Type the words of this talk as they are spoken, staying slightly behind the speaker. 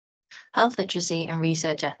Health literacy and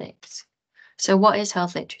research ethics. So what is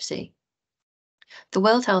health literacy? The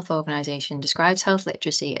World Health Organization describes health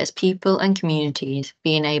literacy as people and communities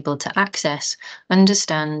being able to access,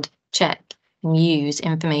 understand, check, and use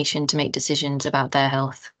information to make decisions about their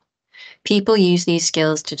health. People use these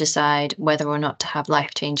skills to decide whether or not to have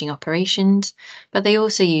life-changing operations, but they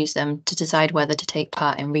also use them to decide whether to take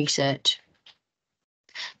part in research.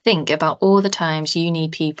 Think about all the times you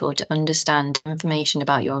need people to understand information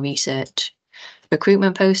about your research.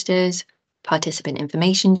 Recruitment posters, participant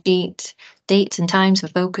information sheets, dates and times for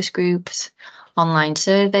focus groups, online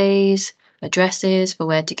surveys, addresses for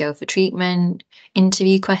where to go for treatment,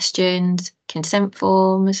 interview questions, consent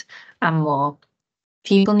forms, and more.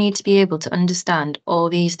 People need to be able to understand all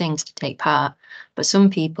these things to take part, but some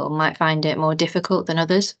people might find it more difficult than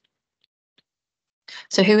others.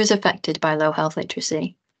 So who is affected by low health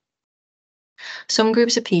literacy? Some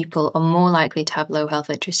groups of people are more likely to have low health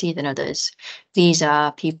literacy than others. These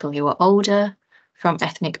are people who are older, from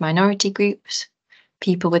ethnic minority groups,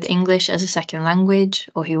 people with English as a second language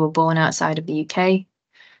or who were born outside of the UK,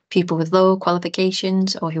 people with lower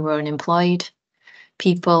qualifications or who are unemployed,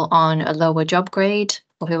 people on a lower job grade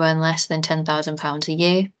or who earn less than £10,000 a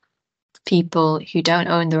year, people who don't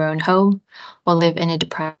own their own home or live in a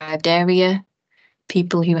deprived area,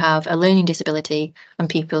 people who have a learning disability, and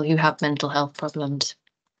people who have mental health problems.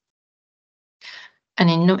 And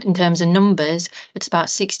in terms of numbers, it's about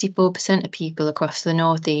 64% of people across the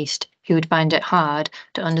Northeast who would find it hard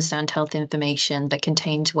to understand health information that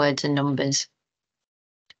contains words and numbers.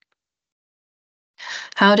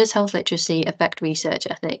 How does health literacy affect research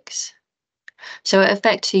ethics? So it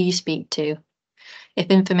affects who you speak to. If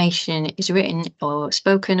information is written or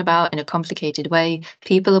spoken about in a complicated way,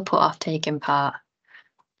 people are put off taking part.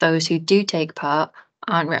 Those who do take part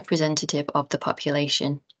aren't representative of the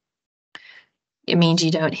population. It means you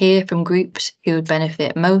don't hear from groups who would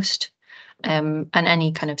benefit most, and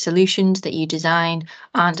any kind of solutions that you design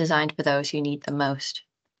aren't designed for those who need them most.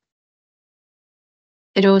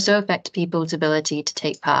 It also affects people's ability to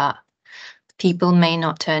take part. People may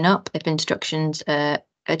not turn up if instructions are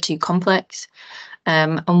too complex,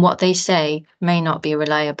 and what they say may not be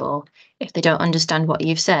reliable. If they don't understand what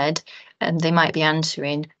you've said, they might be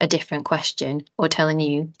answering a different question or telling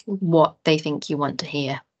you what they think you want to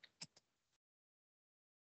hear.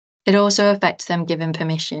 It also affects them giving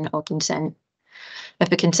permission or consent.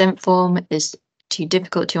 If a consent form is too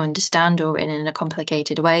difficult to understand or written in a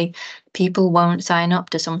complicated way, people won't sign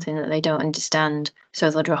up to something that they don't understand,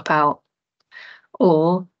 so they'll drop out.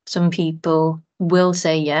 Or some people will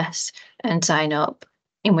say yes and sign up,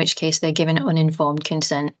 in which case they're given uninformed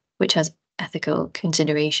consent, which has ethical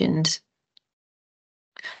considerations.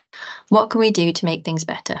 What can we do to make things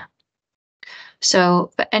better?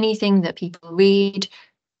 So for anything that people read,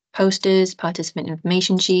 posters, participant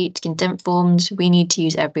information sheets, consent forms, we need to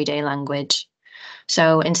use everyday language.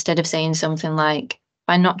 So instead of saying something like,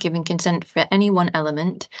 by not giving consent for any one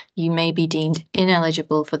element, you may be deemed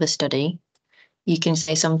ineligible for the study, you can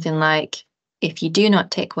say something like, if you do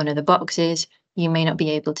not tick one of the boxes, you may not be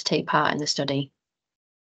able to take part in the study.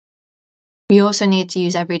 We also need to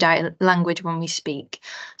use everyday language when we speak,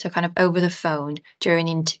 so kind of over the phone during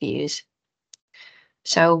interviews.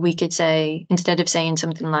 So we could say, instead of saying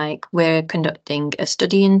something like, we're conducting a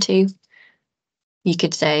study into, you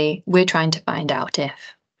could say, we're trying to find out if.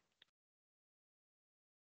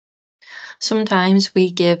 Sometimes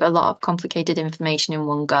we give a lot of complicated information in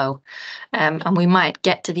one go, and we might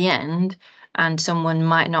get to the end and someone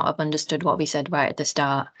might not have understood what we said right at the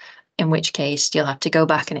start, in which case you'll have to go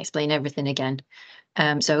back and explain everything again.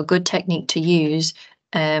 So a good technique to use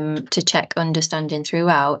to check understanding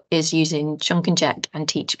throughout is using chunk and check and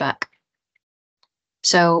teach back.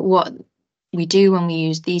 So what we do when we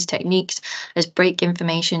use these techniques is break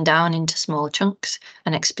information down into small chunks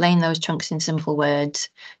and explain those chunks in simple words.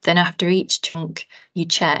 Then after each chunk, you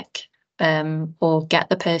check or get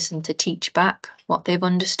the person to teach back what they've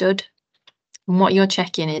understood. And what you're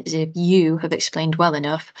checking is if you have explained well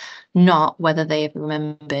enough, not whether they have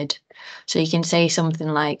remembered. So you can say something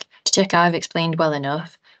like, to check I've explained well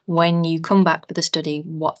enough, when you come back for the study,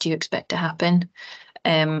 what do you expect to happen?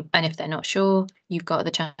 And if they're not sure, you've got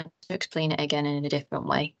the chance to explain it again in a different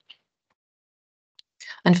way.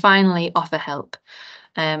 And finally, offer help.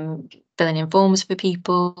 Filling in forms for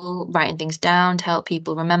people, writing things down to help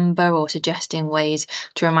people remember, or suggesting ways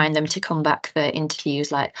to remind them to come back for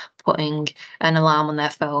interviews, like putting an alarm on their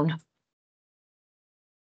phone.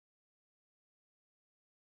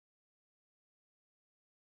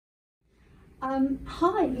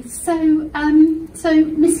 Hi, so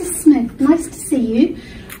Mrs. Smith, nice to see you.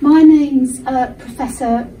 My name's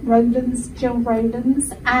Professor Rowlands, Jill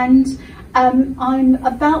Rowlands, and I'm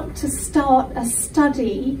about to start a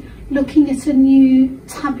study looking at a new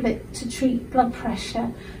tablet to treat blood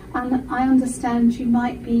pressure, and I understand you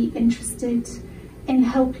might be interested in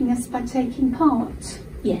helping us by taking part.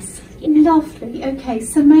 Yes. Lovely. Okay,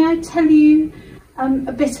 so may I tell you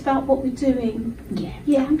a bit about what we're doing?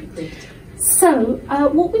 Yeah. That'd be great. So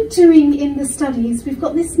what we're doing in the study is we've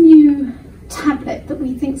got this new tablet that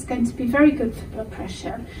we think is going to be very good for blood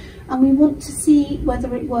pressure, and we want to see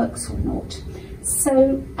whether it works or not.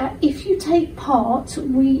 So if you take part,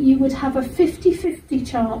 you would have a 50-50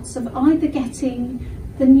 chance of either getting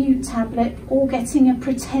the new tablet or getting a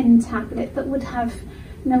pretend tablet that would have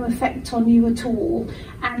no effect on you at all.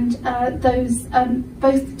 And both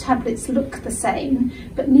the tablets look the same,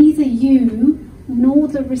 but neither you nor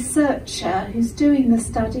the researcher who's doing the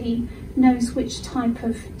study knows which type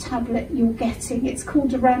of tablet you're getting. It's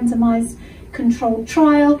called a randomised controlled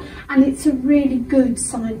trial, and it's a really good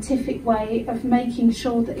scientific way of making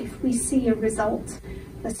sure that if we see a result,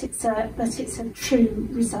 that it's a true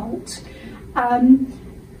result. And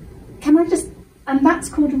that's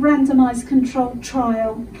called a randomised controlled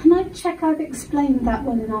trial. Can I check I've explained that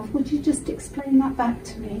well enough? Would you just explain that back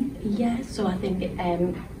to me? Yeah, so I think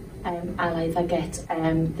I'll either get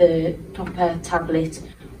the proper tablet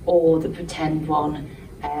or the pretend one,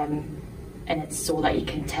 and it's so that you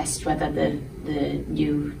can test whether the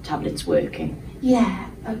new tablet's working. Yeah,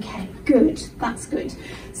 okay, good, that's good.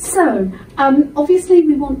 So, obviously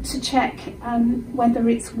we want to check whether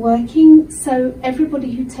it's working, so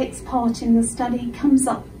everybody who takes part in the study comes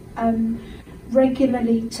up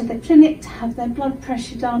regularly to the clinic to have their blood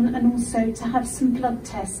pressure done, and also to have some blood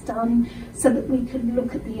tests done so that we can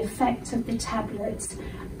look at the effect of the tablets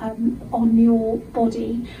on your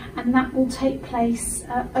body, and that will take place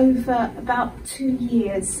over about 2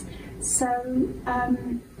 years. So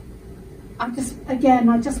I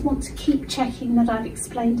just want to keep checking that I've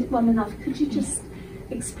explained it well enough. Could you just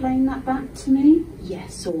explain that back to me? Yeah,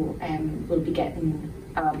 so we'll be getting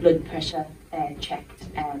our blood pressure checked,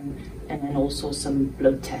 and then also some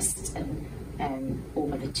blood tests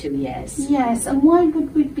over the 2 years. Yes, and why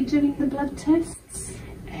would we be doing the blood tests?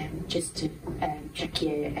 Just to check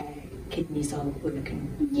your kidneys are working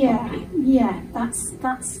properly. Yeah, that's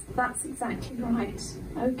exactly right.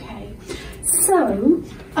 Okay, so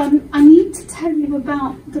I need to tell you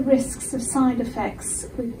about the risks of side effects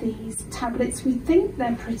with these tablets. We think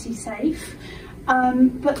they're pretty safe,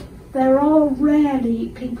 but there are rarely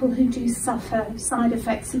people who do suffer side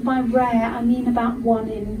effects, and by rare I mean about 1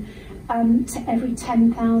 in to every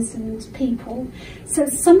 10,000 people. So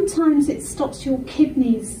sometimes it stops your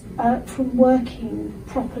kidneys from working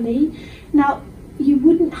properly. Now, you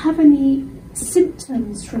wouldn't have any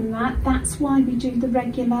symptoms from that. That's why we do the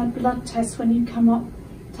regular blood test when you come up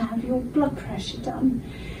to have your blood pressure done.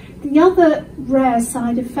 The other rare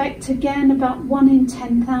side effect, again about 1 in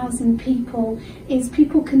 10,000 people, is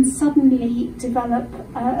people can suddenly develop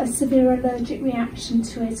a severe allergic reaction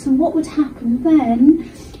to it. And what would happen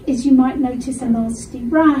then is you might notice a nasty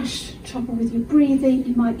rash, trouble with your breathing,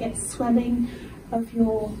 you might get swelling of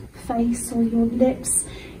your face or your lips.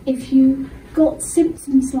 If you got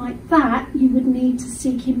symptoms like that, you would need to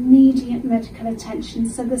seek immediate medical attention.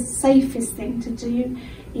 So the safest thing to do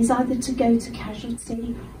is either to go to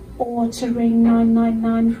casualty or to ring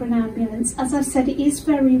 999 for an ambulance. As I've said, it is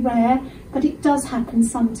very rare, but it does happen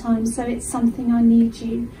sometimes, so it's something I need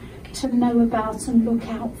you to know about and look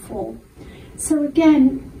out for. So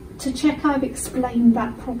again, to check I've explained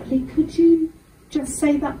that properly, could you just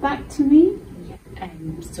say that back to me? Yeah,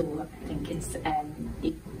 so I think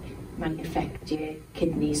it might affect your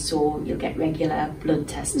kidneys, so you'll get regular blood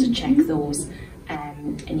tests to check those,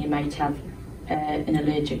 and you might have an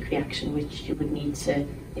allergic reaction, which you would need to,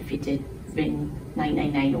 if you did, ring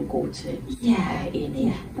 999 or go to A&E.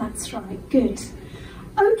 Yeah, that's right. Good.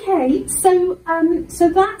 Okay, so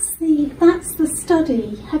that's the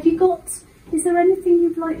study. Have you got? Is there anything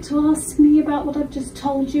you'd like to ask me about what I've just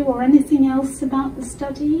told you, or anything else about the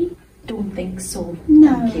study? Don't think so.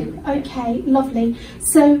 No. Thank you. Okay, lovely.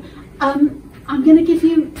 So I'm going to give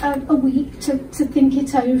you a week to think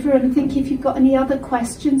it over, and think if you've got any other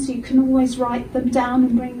questions, you can always write them down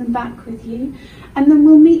and bring them back with you. And then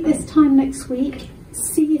we'll meet this time next week,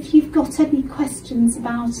 see if you've got any questions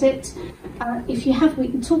about it. If you have, we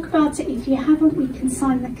can talk about it. If you haven't, we can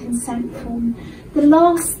sign the consent form. The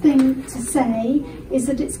last thing to say is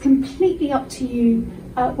that it's completely up to you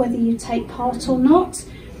whether you take part or not.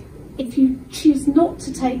 If you choose not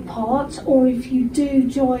to take part, or if you do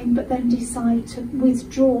join but then decide to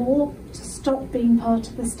withdraw, to stop being part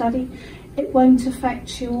of the study, it won't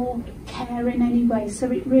affect your care in any way. So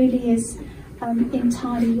it really is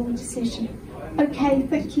entirely your decision. Okay,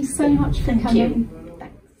 thank you so much for coming.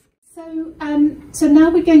 So now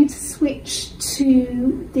we're going to switch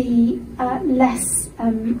to the less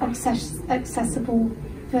accessible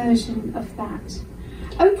version of that.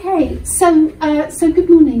 Okay, so good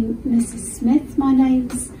morning, Mrs. Smith. My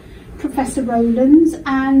name's Professor Rowlands,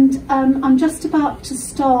 and I'm just about to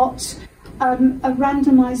start a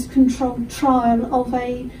randomised controlled trial of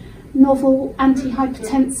a novel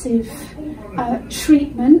antihypertensive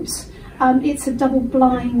treatment. It's a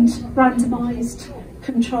double-blind randomised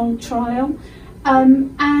controlled trial,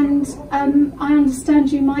 and I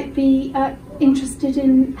understand you might be interested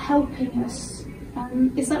in helping us.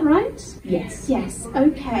 Is that right? Yes. Yes,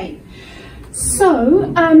 okay.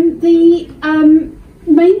 So the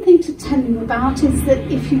main thing to tell you about is that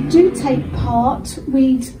if you do take part,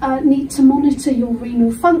 we'd need to monitor your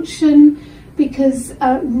renal function, because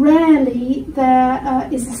rarely there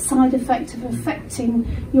is a side effect of affecting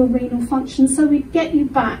your renal function. So we'd get you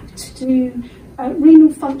back to do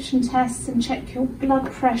renal function tests and check your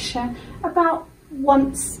blood pressure about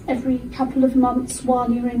once every couple of months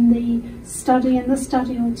while you're in the study, and the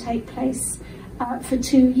study will take place for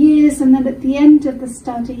 2 years, and then at the end of the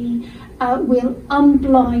study we'll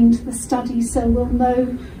unblind the study, so we'll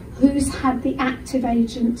know who's had the active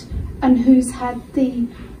agent and who's had the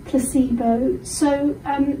placebo. So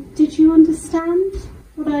did you understand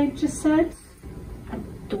what I just said? I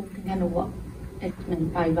don't think I know what it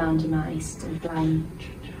meant by randomised and blind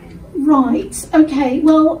trial. Right, okay,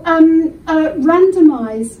 well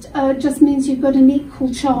randomised just means you've got an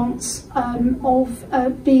equal chance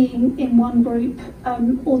of being in one group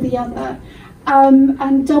or the other,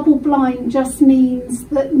 and double blind just means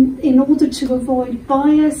that in order to avoid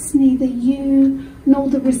bias, neither you nor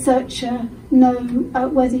the researcher know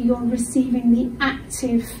whether you're receiving the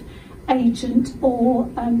active agent or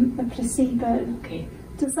a placebo. Okay.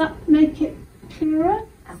 Does that make it clearer?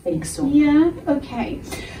 I think so. Yeah, okay.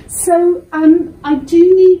 So I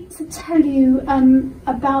do need to tell you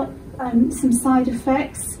about some side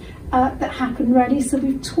effects that happen really. So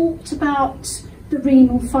we've talked about the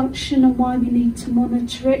renal function and why we need to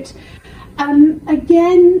monitor it.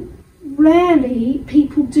 Again, rarely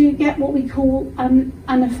people do get what we call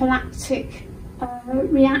anaphylactic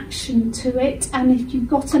reaction to it, and if you've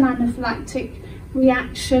got an anaphylactic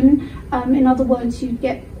reaction, in other words, you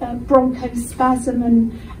get bronchospasm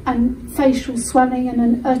and facial swelling and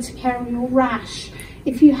an urticarial rash.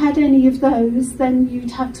 If you had any of those, then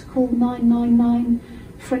you'd have to call 999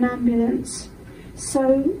 for an ambulance.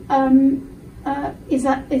 So is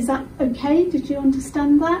that okay? Did you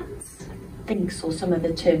understand that? I think so. Some of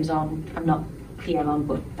the terms I'm not clear on,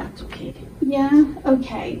 but that's okay. Yeah,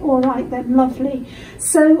 okay, all right then, lovely.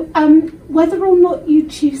 So whether or not you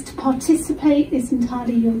choose to participate is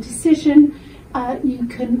entirely your decision. You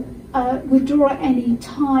can withdraw at any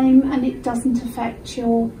time, and it doesn't affect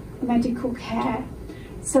your medical care.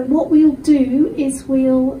 So what we'll do is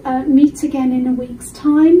we'll meet again in a week's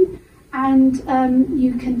time, and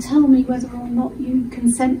you can tell me whether or not you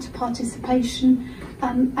consent to participation,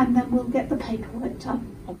 and then we'll get the paperwork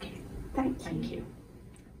done. Okay. Thank you. Thank you.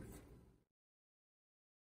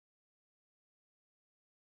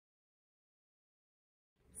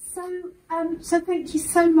 So thank you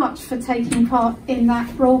so much for taking part in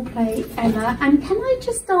that role play, Emma. And can I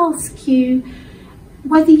just ask you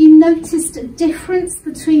whether you noticed a difference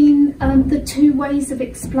between the two ways of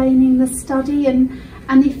explaining the study, and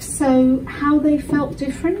if so, how they felt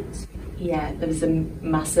different? Yeah, there was a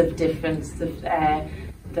massive difference.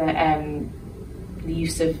 The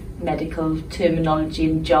use of medical terminology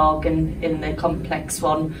and jargon in the complex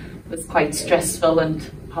one was quite stressful and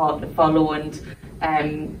hard to follow, and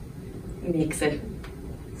makes it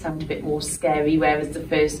sound a bit more scary, whereas the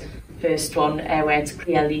first one, where it's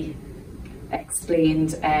clearly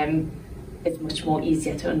explained, is much more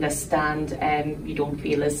easier to understand. You don't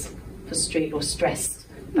feel as frustrated or stressed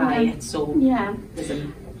by it, so yeah, there's a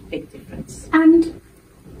big difference. And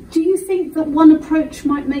do you think that one approach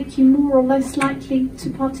might make you more or less likely to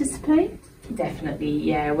participate? Definitely,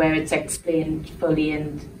 yeah, where it's explained fully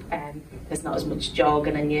and there's not as much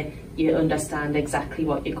jargon, and you understand exactly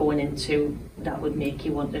what you're going into, that would make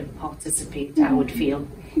you want to participate, I would feel.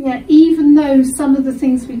 Yeah, even though some of the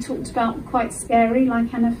things we talked about were quite scary,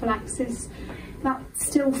 like anaphylaxis, that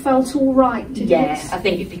still felt all right, did it? Yeah, I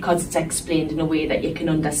think because it's explained in a way that you can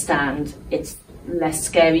understand, it's less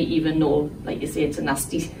scary, even though, like you say, it's a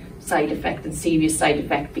nasty side effect and serious side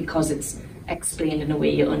effect, because it's explained in a way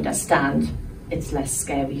you understand. it's less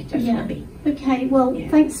scary, definitely. Yeah. Okay, well, Yeah.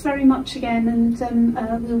 thanks very much again, and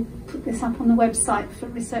we'll put this up on the website for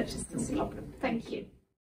researchers to see. No problem. Thank you.